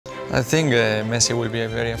I think Messi will be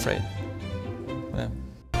very afraid. Yeah.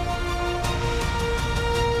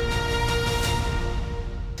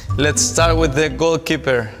 Let's start with the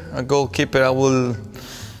goalkeeper. A goalkeeper,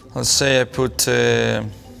 I'll say I put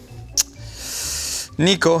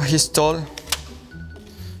Nico. He's tall.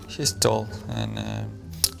 And I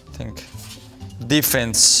think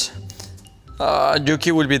defense.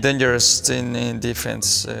 Yuki will be dangerous in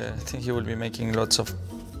defense. I think he will be making lots of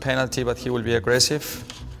penalty, but he will be aggressive.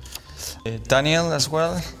 Daniel as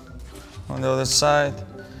well on the other side.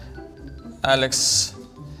 Alex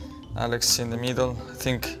in the middle. I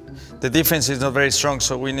think the defense is not very strong,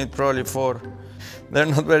 so we need probably 4. They're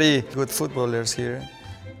not very good footballers here.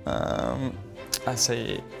 I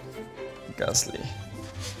say Gasly.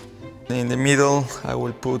 In the middle, I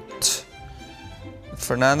will put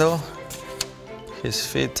Fernando. He's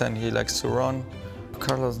fit and he likes to run.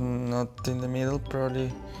 Carlos not in the middle,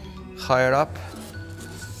 probably higher up.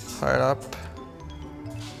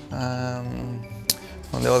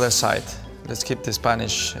 On the other side, let's keep the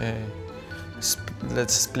Spanish.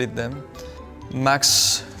 Let's split them.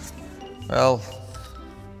 Max, well,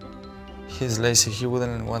 he's lazy. He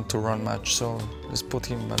wouldn't want to run much, so let's put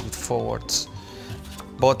him a bit forwards.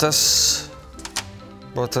 Bottas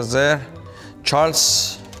there.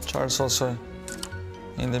 Charles also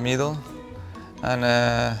in the middle, and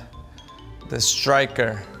the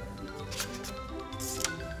striker.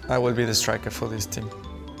 I will be the striker for this team.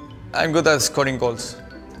 I'm good at scoring goals.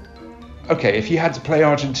 Okay, if you had to play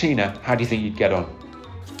Argentina, how do you think you'd get on?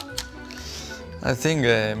 I think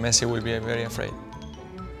Messi will be very afraid.